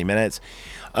next 20 minutes.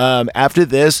 After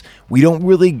this, we don't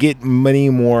really get many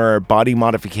more body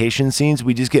modification scenes.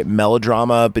 We just get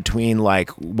melodrama between like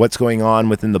what's going on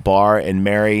within the bar and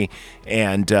Mary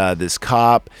and this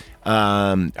cop.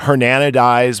 Her Nana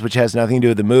dies, which has nothing to do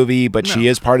with the movie, but she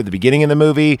is part of the beginning of the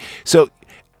movie. So,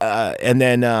 and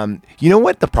then, you know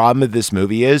what the problem of this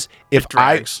movie is?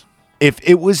 If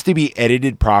it was to be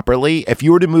edited properly, if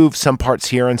you were to move some parts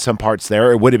here and some parts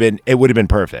there, it would have been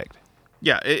perfect.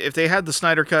 Yeah, if they had the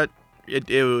Snyder cut,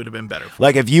 it would have been better.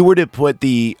 Like if you were to put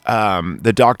the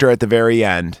doctor at the very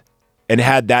end and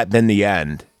had that been the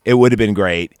end, it would have been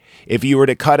great. If you were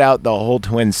to cut out the whole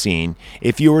twin scene,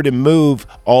 if you were to move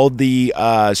all the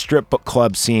strip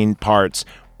club scene parts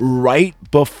right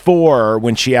before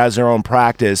when she has her own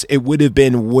practice, it would have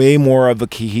been way more of a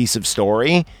cohesive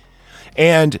story.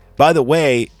 And by the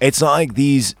way, it's not like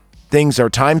these things are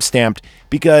time-stamped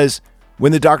because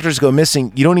when the doctors go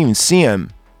missing, you don't even see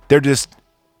them. They're just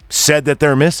said that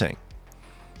they're missing.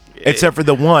 Except for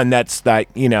the one that's like,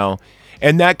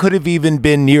 and that could have even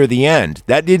been near the end.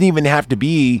 That didn't even have to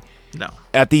be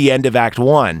at the end of Act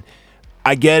 1.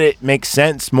 I get it. Makes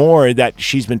sense more that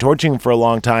she's been torturing him for a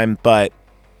long time, but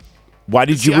why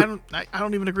did you... I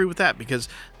don't even agree with that because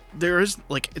there's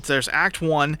Act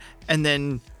 1 and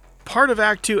then... part of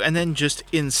Act 2 and then just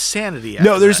insanity.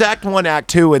 No, there's Act 1, Act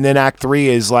 2, and then Act 3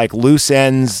 is like loose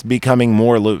ends becoming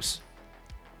more loose.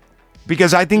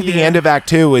 Because I think the end of Act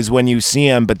 2 is when you see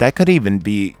him, but that could even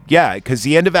be, because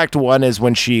the end of Act 1 is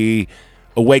when she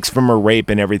awakes from her rape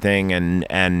and everything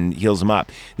and heals him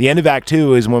up. The end of Act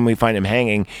 2 is when we find him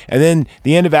hanging, and then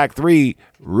the end of Act 3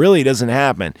 really doesn't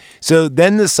happen. So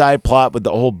then the side plot with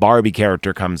the whole Barbie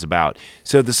character comes about.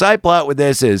 So the side plot with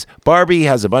this is Barbie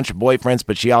has a bunch of boyfriends,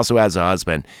 but she also has a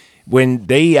husband. When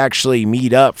they actually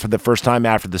meet up for the first time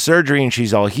after the surgery and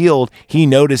she's all healed, he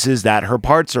notices that her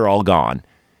parts are all gone.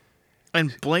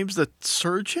 And blames the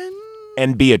surgeon?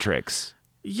 And Beatrix.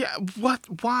 Yeah,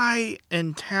 what, why,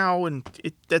 and how, and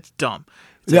that's dumb.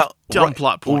 It's a dumb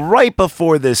plot point. Right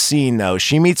before this scene, though,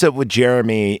 she meets up with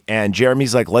Jeremy, and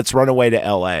Jeremy's like, let's run away to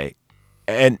L.A.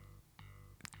 And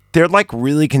they're like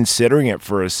really considering it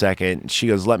for a second. She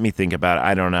goes, let me think about it.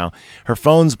 I don't know. Her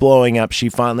phone's blowing up. She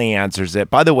finally answers it.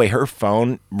 By the way, her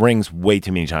phone rings way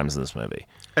too many times in this movie.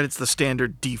 And it's the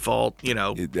standard default,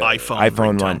 iPhone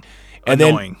ringtone. One. And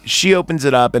annoying. Then she opens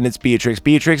it up, and it's Beatrix.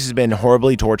 Beatrix has been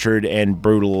horribly tortured and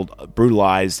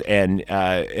brutalized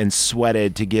and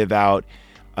sweated to give out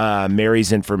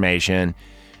Mary's information.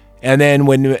 And then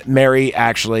when Mary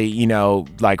actually,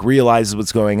 realizes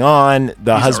what's going on,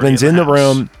 the husband's in the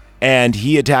room, and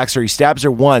he attacks her. He stabs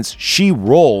her once. She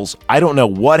rolls. I don't know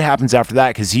what happens after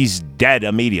that because he's dead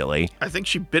immediately. I think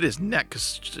she bit his neck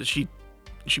because she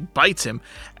bites him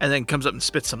and then comes up and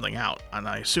spits something out. And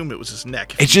I assumed it was his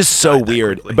neck. It's just so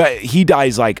weird. But he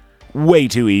dies like way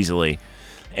too easily.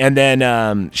 And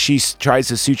then she tries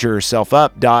to suture herself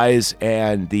up, dies,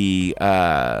 and the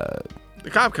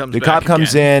cop comes. The cop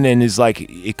comes in and is like,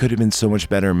 "It could have been so much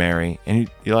better, Mary." And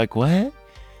you're like, "What?"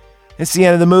 It's the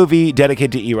end of the movie,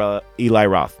 dedicated to Eli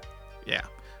Roth. Yeah,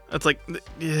 that's like,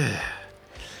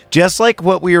 just like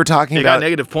what we were talking about. Got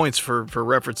negative points for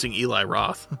referencing Eli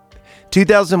Roth.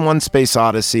 2001: Space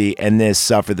Odyssey and this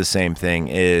suffer the same thing.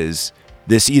 Is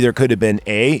this either could have been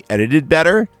A, edited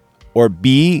better, or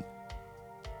B,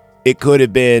 it could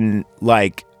have been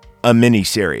like a mini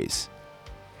series.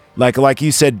 Like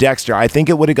you said, Dexter. I think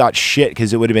it would have got shit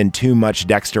because it would have been too much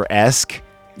Dexter-esque.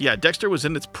 Yeah, Dexter was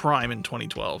in its prime in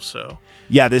 2012, so...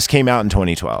 Yeah, this came out in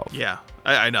 2012. Yeah,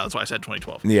 I know. That's why I said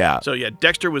 2012. Yeah. So, yeah,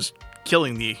 Dexter was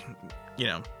killing the,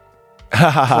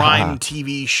 prime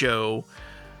TV show.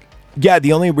 Yeah,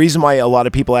 the only reason why a lot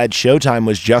of people had Showtime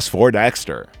was just for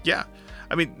Dexter. Yeah.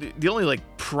 I mean, the only,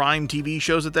 prime TV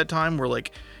shows at that time were,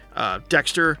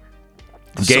 Dexter,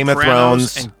 Game of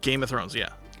Thrones. And Game of Thrones, yeah.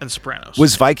 And Sopranos.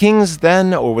 Was Vikings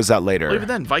then, or was that later? Well, even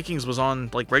then, Vikings was on,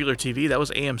 regular TV. That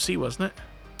was AMC, wasn't it?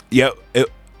 Yeah,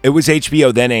 it was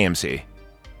HBO, then AMC.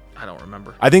 I don't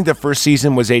remember. I think the first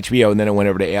season was HBO, and then it went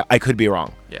over to I could be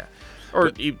wrong. Yeah. Or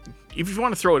if you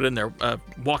want to throw it in there,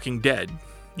 Walking Dead.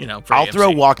 For I'll AMC.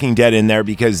 throw Walking Dead in there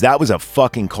because that was a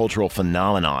fucking cultural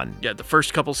phenomenon. Yeah, the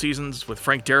first couple seasons with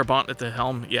Frank Darabont at the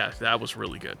helm, yeah, that was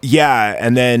really good. Yeah,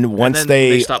 and then once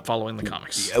they stopped following the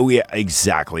comics. Oh yeah,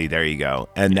 exactly. There you go.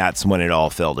 And that's when it all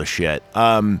fell to shit.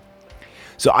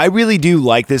 So I really do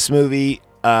like this movie.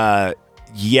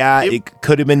 It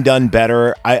could have been done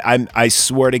better. I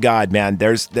swear to God, man.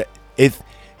 If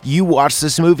you watch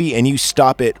this movie and you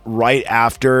stop it right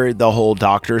after the whole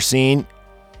doctor scene,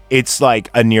 it's like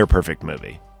a near perfect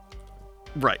movie.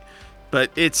 Right.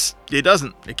 But it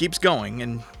doesn't. It keeps going,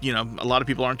 and a lot of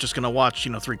people aren't just going to watch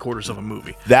 3/4 of a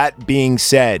movie. That being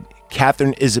said,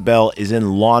 Kathrin Isabell is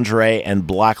in lingerie and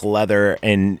black leather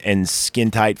and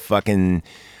skin tight fucking.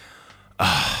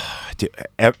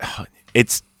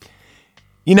 It's.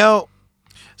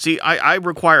 See, I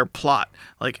require plot.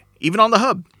 Like, even on the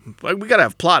hub, we got to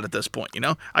have plot at this point,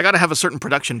 I got to have a certain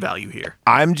production value here.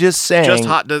 I'm just saying. Just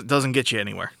hot doesn't get you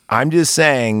anywhere. I'm just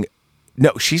saying.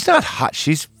 No, she's not hot.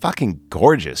 She's fucking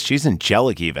gorgeous. She's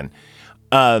angelic even.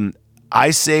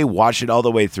 I say watch it all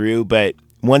the way through, but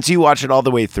once you watch it all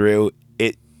the way through,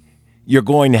 you're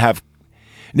going to have.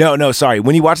 No, sorry.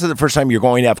 When you watch it the first time, you're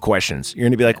going to have questions. You're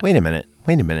going to be like, wait a minute.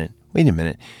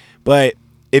 But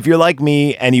if you're like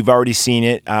me and you've already seen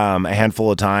it a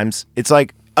handful of times, it's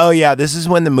like, oh yeah, this is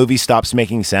when the movie stops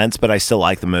making sense, but I still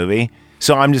like the movie.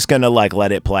 So I'm just going to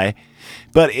let it play.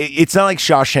 But it's not like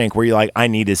Shawshank where you're like, I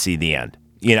need to see the end.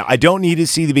 I don't need to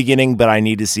see the beginning, but I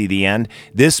need to see the end.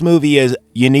 This movie is,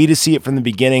 you need to see it from the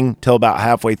beginning till about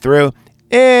halfway through.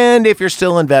 And if you're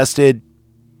still invested,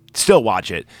 still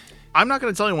watch it. I'm not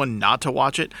going to tell anyone not to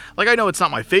watch it. Like, I know it's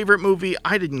not my favorite movie.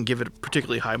 I didn't give it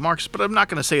particularly high marks, but I'm not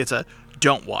going to say it's a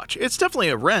don't watch. It's definitely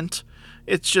a rent.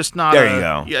 It's just not. There you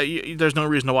go. Yeah, there's no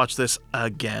reason to watch this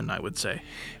again, I would say.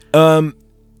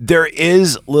 There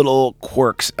is little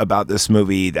quirks about this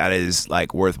movie that is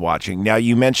worth watching. Now,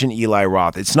 you mentioned Eli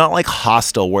Roth. It's not like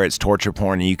Hostel where it's torture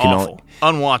porn and you can Awful.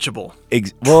 Unwatchable.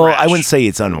 Well, Trash. I wouldn't say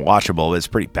it's unwatchable, but it's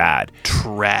pretty bad.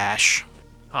 Trash.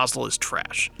 Hostel is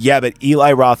trash. Yeah, but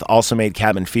Eli Roth also made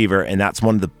Cabin Fever, and that's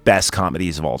one of the best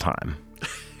comedies of all time.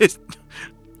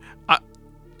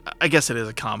 I guess it is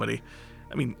a comedy.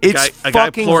 I mean, It's a guy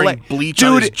fucking pouring bleach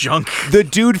on his junk. The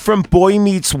dude from Boy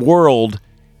Meets World,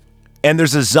 and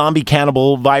there's a zombie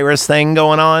cannibal virus thing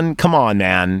going on. Come on,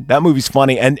 man. That movie's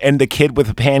funny. And the kid with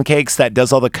the pancakes that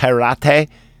does all the karate.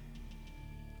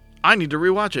 I need to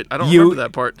rewatch it. I don't remember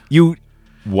that part.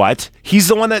 What? He's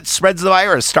the one that spreads the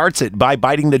virus, starts it by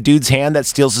biting the dude's hand that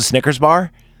steals the Snickers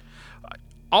bar?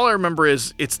 All I remember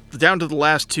is it's down to the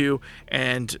last two,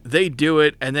 and they do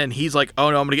it, and then he's like, oh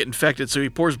no, I'm going to get infected, so he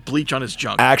pours bleach on his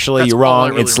junk. Actually, That's you're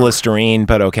wrong. really it's remember. Listerine,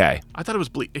 but okay. I thought it was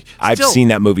bleach. I've seen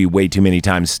that movie way too many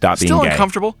times. Stop being Still gay.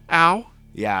 uncomfortable. Ow.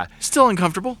 Yeah. Still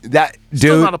uncomfortable. That dude.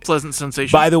 Still not a pleasant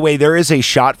sensation. By the way, there is a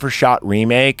shot-for-shot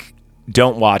remake.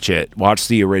 Don't watch it. Watch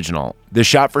the original. The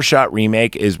shot-for-shot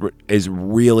remake is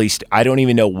really. I don't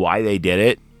even know why they did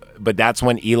it, but that's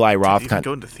when Eli Roth. Did it even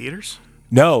go into theaters?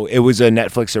 No, it was a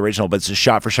Netflix original, but it's a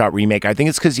shot-for-shot remake. I think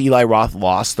it's because Eli Roth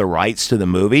lost the rights to the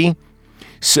movie,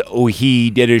 so he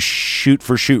did a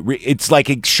shoot-for-shoot. It's like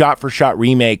a shot-for-shot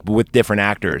remake but with different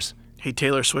actors. He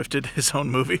Taylor Swifted his own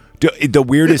movie. The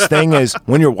weirdest thing is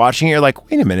when you're watching it, you're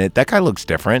like, wait a minute, that guy looks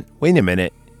different. Wait a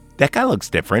minute, that guy looks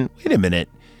different. Wait a minute.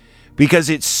 Because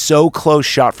it's so close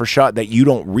shot for shot that you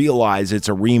don't realize it's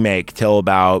a remake till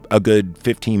about a good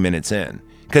 15 minutes in.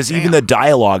 Because even the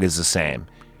dialogue is the same.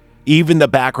 Even the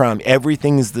background,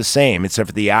 everything is the same except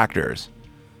for the actors.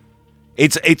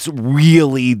 It's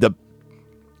really the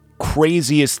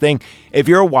craziest thing. If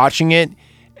you're watching it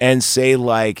and say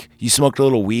you smoked a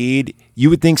little weed, you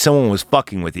would think someone was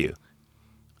fucking with you.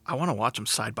 I want to watch them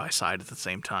side by side at the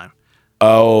same time.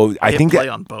 Oh, I think play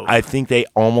on both. I think they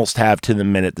almost have to the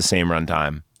minute the same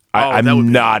runtime. I'm that would be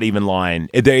not even lying.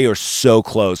 They are so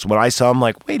close. When I saw them,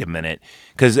 wait a minute.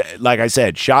 Because, like I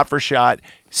said, shot for shot,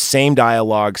 same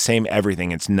dialogue, same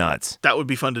everything. It's nuts. That would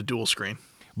be fun to dual screen.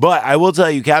 But I will tell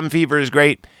you, Cabin Fever is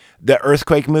great. The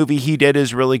Earthquake movie he did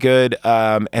is really good.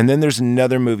 And then there's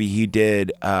another movie he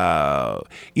did.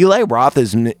 Eli Roth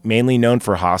is mainly known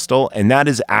for Hostel, and that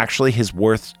is actually his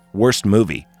worst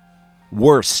movie.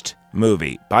 Worst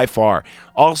movie by far.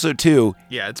 Also, too,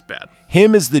 yeah, it's bad.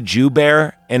 Him as the Jew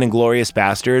Bear in Inglourious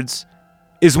Bastards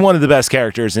is one of the best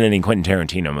characters in any Quentin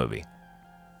Tarantino movie.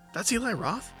 That's Eli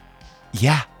Roth?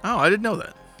 Yeah. Oh, I didn't know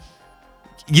that.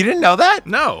 You didn't know that?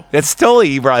 No. That's still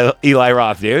Eli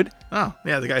Roth, dude. Oh,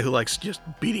 yeah, the guy who likes just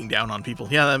beating down on people.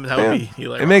 Yeah, that would be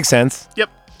Eli Roth. It makes sense. Yep.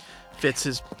 Fits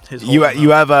his you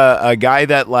have a guy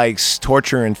that likes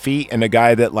torture and feet and a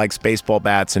guy that likes baseball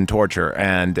bats and torture,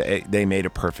 and they made a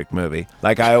perfect movie.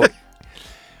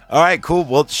 All right, cool.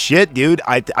 Well, shit, dude.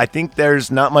 I think there's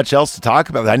not much else to talk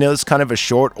about. I know it's kind of a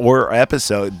short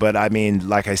episode, but I mean,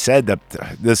 like I said,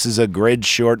 this is a grid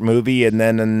short movie, and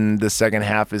then in the second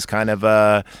half is kind of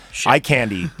eye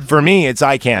candy. For me, it's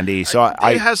eye candy. So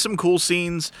it has some cool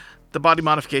scenes. The body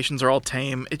modifications are all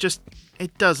tame.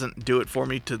 It doesn't do it for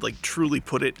me to like truly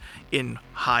put it in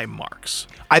high marks.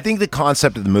 I think the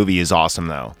concept of the movie is awesome,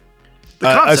 though. The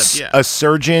concept, a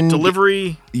surgeon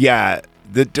delivery. Yeah.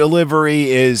 The delivery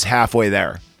is halfway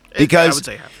there because I would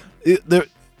say halfway.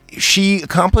 She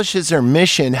accomplishes her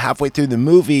mission halfway through the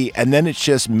movie, and then it's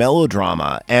just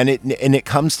melodrama, and it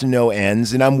comes to no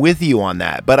ends. And I'm with you on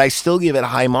that, but I still give it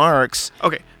high marks.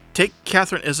 Okay, take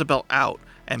Kathrin Isabell out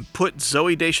and put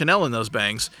Zoe Deschanel in those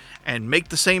bangs, and make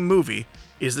the same movie.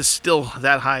 Is this still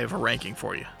that high of a ranking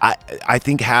for you? I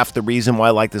think half the reason why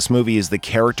I like this movie is the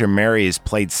character Mary is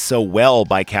played so well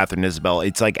by Kathrin Isabell.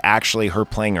 It's like actually her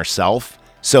playing herself.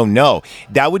 So no,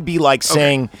 that would be like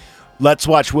saying, let's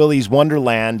watch Willy's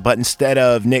Wonderland, but instead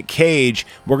of Nick Cage,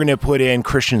 we're going to put in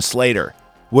Christian Slater.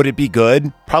 Would it be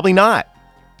good? Probably not.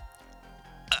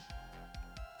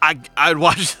 I'd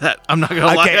watch that. I'm not going to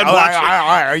lie. Okay, I'd watch it.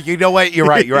 All right. You know what? You're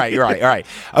right. All right.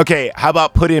 Okay, how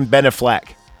about put in Ben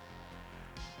Affleck?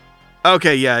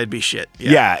 Okay, yeah, it'd be shit.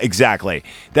 Yeah, exactly.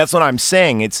 That's what I'm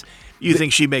saying. You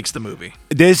think she makes the movie?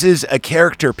 This is a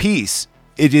character piece.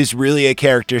 It is really a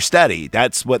character study.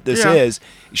 That's what this is.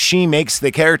 She makes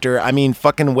the character. I mean,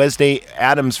 fucking Wednesday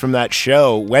Addams from that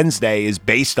show, Wednesday, is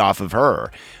based off of her.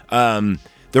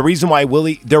 The reason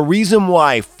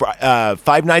why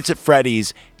Five Nights at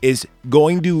Freddy's is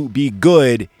going to be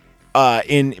good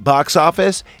in box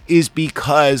office is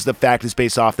because the fact is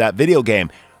based off that video game.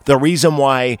 The reason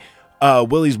why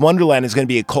Willy's Wonderland is going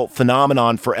to be a cult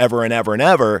phenomenon forever and ever and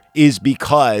ever is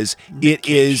because it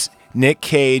is Nick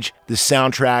Cage, the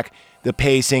soundtrack, the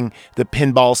pacing, the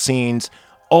pinball scenes,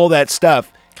 all that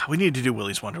stuff. God, we need to do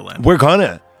Willy's Wonderland. We're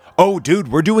gonna. Oh, dude,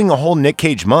 we're doing a whole Nick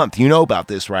Cage month. You know about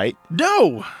this, right?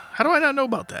 No. How do I not know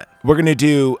about that? We're going to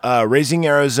do Raising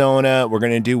Arizona. We're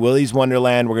going to do Willy's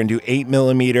Wonderland. We're going to do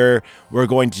 8mm. We're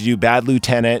going to do Bad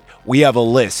Lieutenant. We have a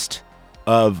list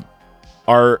of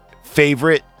our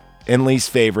favorite and least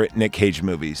favorite Nick Cage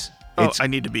movies. I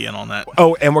need to be in on that.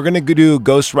 Oh, and we're going to do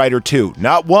Ghost Rider 2.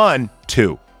 Not 1,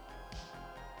 2.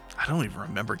 I don't even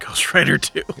remember Ghost Rider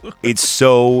 2. It's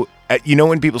so... You know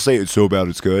when people say it's so bad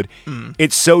it's good?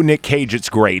 It's so Nick Cage it's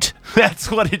great.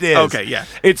 That's what it is. Okay, yeah.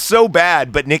 It's so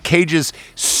bad, but Nick Cage is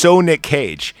so Nick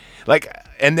Cage. Like,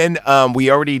 and then we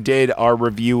already did our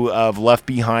review of Left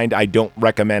Behind. I don't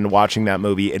recommend watching that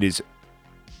movie. It is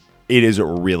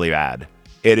really bad.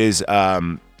 It is...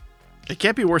 It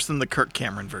can't be worse than the Kirk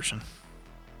Cameron version.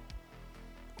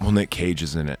 Well, Nick Cage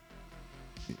is in it.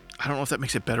 I don't know if that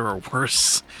makes it better or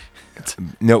worse.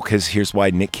 No, because here's why.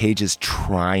 Nick Cage is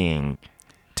trying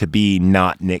to be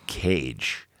not Nick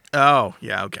Cage. Oh,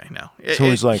 yeah, okay, no.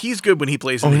 So he's good when he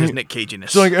plays into his Nick Caginess.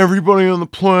 It's like, everybody on the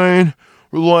plane,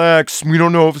 relax. We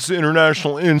don't know if it's an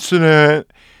international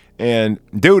incident. And,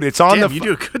 dude, it's on you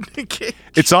do a good Nick Cage.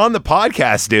 It's on the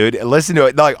podcast, dude. Listen to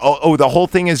it. Like, the whole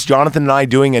thing is Jonathan and I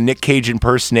doing a Nick Cage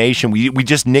impersonation. We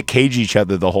just Nick Cage each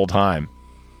other the whole time.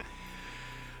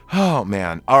 Oh,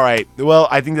 man. All right. Well,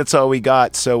 I think that's all we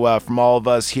got. So from all of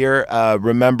us here,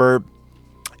 remember,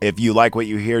 if you like what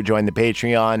you hear, join the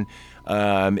Patreon.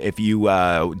 If you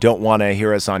don't want to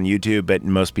hear us on YouTube, but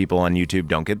most people on YouTube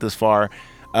don't get this far,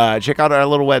 check out our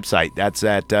little website. That's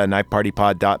at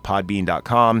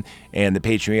knifepartypod.podbean.com. And the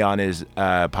Patreon is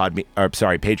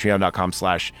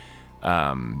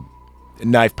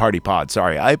patreon.com/knifepartypod.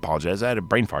 Sorry, I apologize. I had a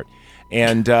brain fart.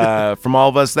 And from all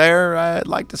of us there, I'd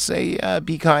like to say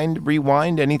be kind,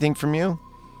 rewind. Anything from you?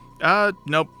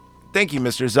 Nope. Thank you,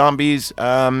 Mr. Zombies.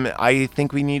 I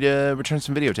think we need to return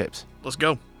some videotapes. Let's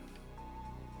go.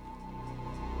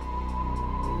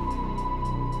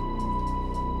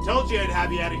 Told you I'd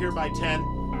have you out of here by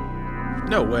 10.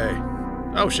 No way.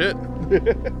 Oh, shit.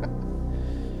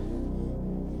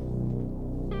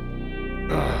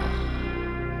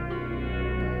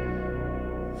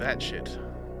 That shit.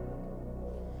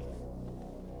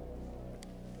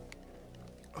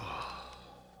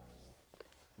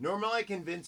 Normally I convince